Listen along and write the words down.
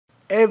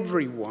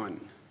everyone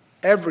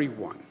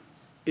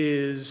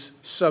is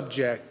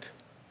subject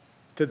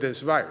to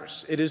this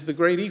virus. It is the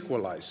great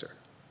equalizer.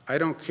 I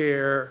don't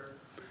care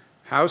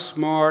how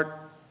smart,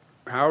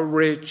 how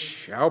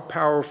rich, how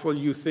powerful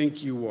you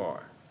think you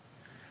are.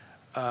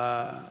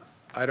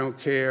 I don't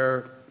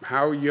care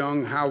how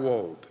young, how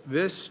old.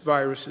 This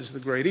virus is the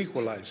great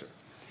equalizer.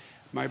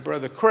 My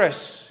brother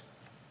Chris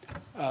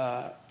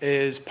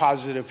is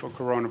positive for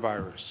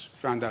coronavirus,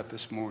 found out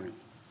this morning.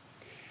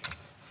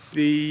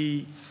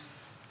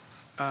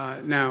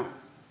 Now,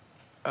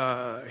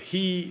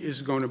 he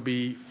is going to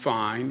be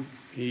fine.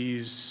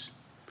 He's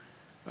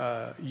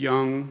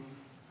young,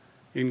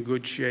 in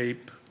good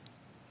shape,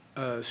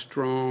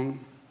 strong,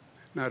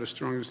 not as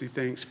strong as he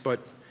thinks, but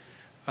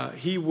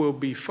he will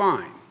be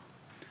fine.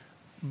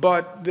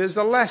 But there's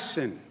a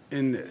lesson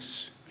in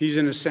this. He's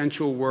an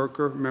essential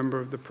worker,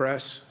 member of the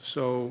press,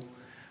 so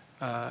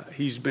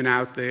he's been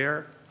out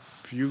there.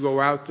 If you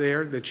go out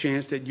there, the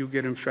chance that you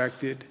get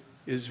infected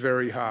is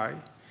very high.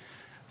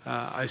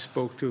 I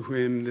spoke to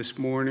him this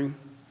morning,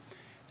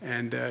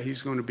 and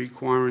he's going to be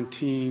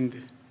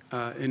quarantined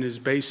in his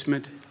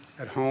basement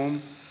at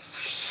home.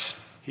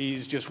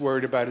 He's just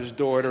worried about his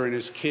daughter and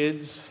his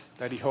kids,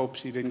 that he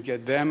hopes he didn't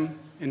get them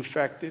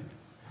infected.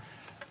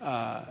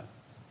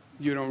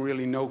 You don't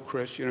really know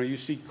Chris. You know, you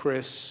see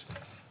Chris,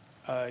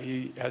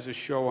 he has a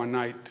show on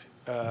 9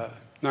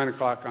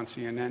 o'clock on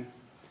CNN.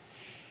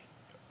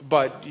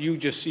 But you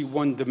just see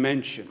one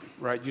dimension,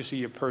 right? You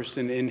see a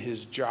person in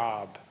his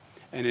job.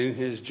 And in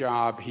his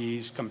job,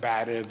 he's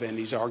combative and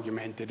he's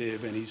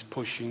argumentative and he's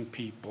pushing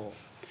people.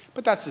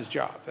 But that's his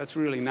job. That's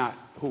really not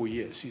who he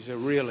is. He's a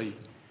really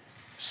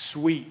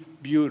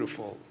sweet,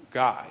 beautiful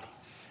guy.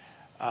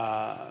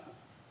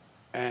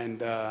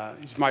 And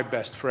he's my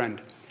best friend.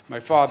 My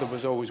father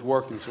was always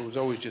working, so it was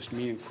always just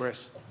me and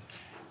Chris.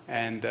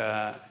 And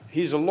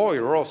he's a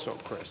lawyer also,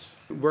 Chris.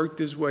 Worked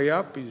his way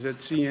up. He's at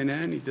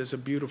CNN. He does a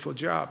beautiful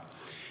job.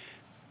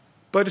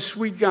 But a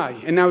sweet guy.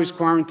 And now he's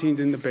quarantined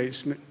in the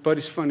basement. But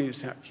he's funny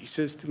as heck. He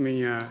says to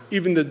me,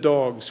 even the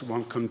dogs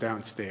won't come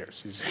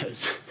downstairs, he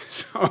says.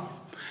 So,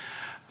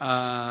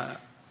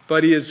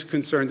 but he is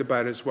concerned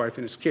about his wife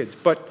and his kids.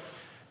 But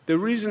the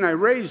reason I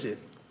raise it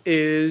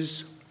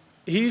is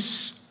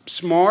he's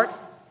smart.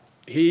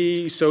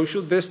 He's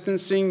social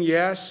distancing,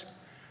 yes.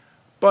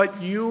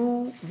 But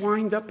you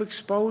wind up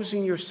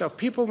exposing yourself.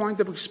 People wind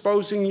up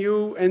exposing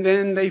you, and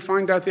then they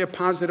find out they're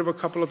positive a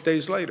couple of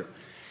days later.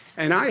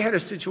 And I had a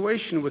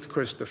situation with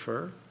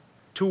Christopher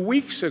 2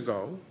 weeks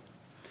ago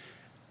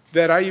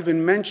that I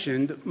even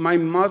mentioned. My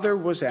mother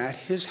was at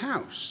his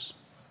house.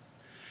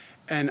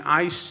 And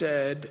I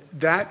said,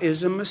 that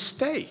is a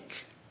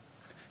mistake.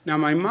 Now,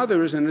 my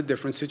mother is in a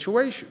different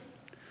situation.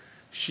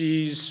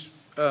 She's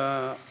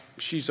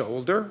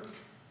older,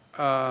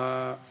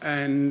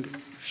 and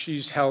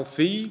she's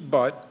healthy,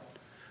 but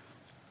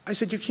I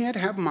said, you can't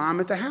have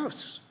mom at the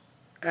house.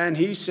 And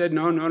he said,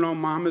 no,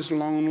 mom is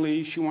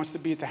lonely. She wants to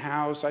be at the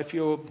house. I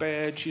feel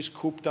bad. She's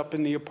cooped up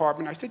in the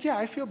apartment. I said, yeah,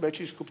 I feel bad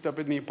she's cooped up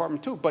in the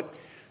apartment too. But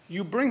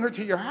you bring her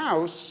to your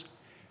house,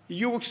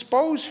 you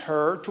expose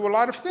her to a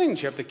lot of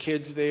things. You have the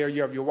kids there.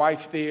 You have your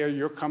wife there.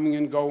 You're coming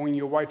and going.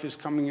 Your wife is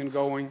coming and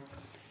going.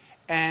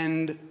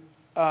 And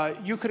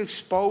you could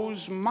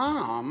expose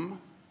mom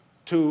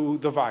to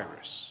the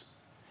virus.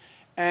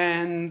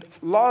 And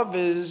love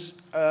is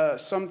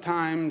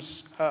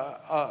sometimes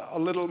a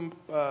little,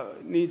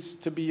 needs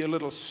to be a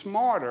little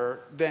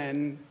smarter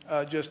than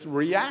just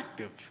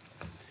reactive.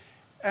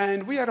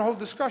 And we had a whole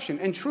discussion.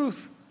 And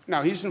truth,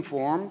 now he's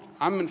informed,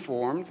 I'm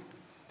informed.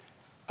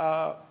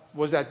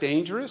 Was that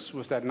dangerous?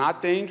 Was that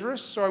not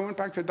dangerous? So I went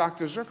back to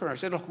Dr. Zucker and I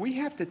said, look, we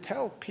have to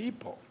tell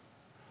people,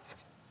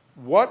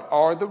 what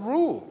are the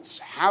rules?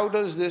 How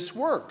does this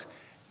work?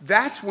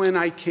 That's when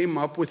I came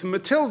up with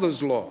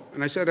Matilda's Law.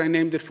 And I said I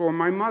named it for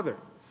my mother.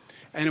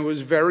 And it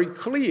was very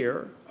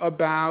clear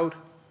about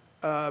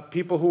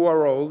people who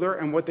are older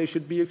and what they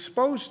should be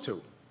exposed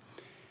to.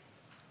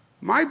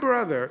 My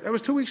brother, that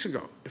was 2 weeks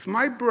ago. If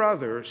my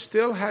brother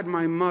still had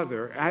my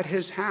mother at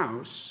his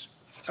house,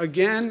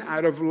 again,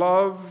 out of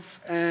love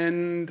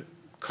and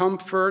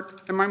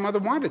comfort, and my mother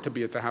wanted to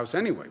be at the house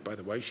anyway, by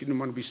the way. She didn't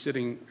want to be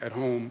sitting at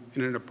home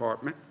in an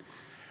apartment.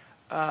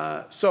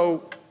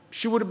 So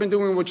she would have been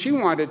doing what she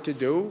wanted to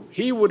do.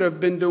 He would have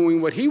been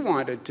doing what he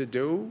wanted to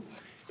do.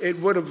 It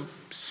would have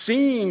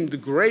seemed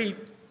great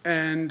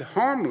and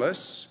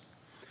harmless,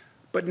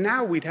 but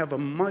now we'd have a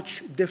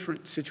much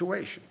different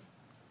situation.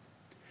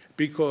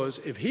 Because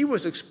if he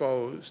was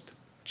exposed,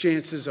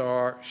 chances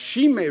are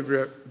she may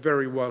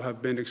very well have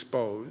been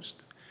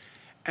exposed,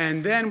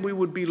 and then we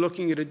would be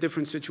looking at a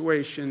different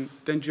situation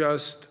than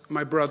just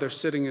my brother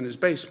sitting in his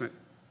basement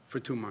for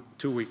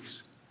 2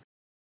 weeks.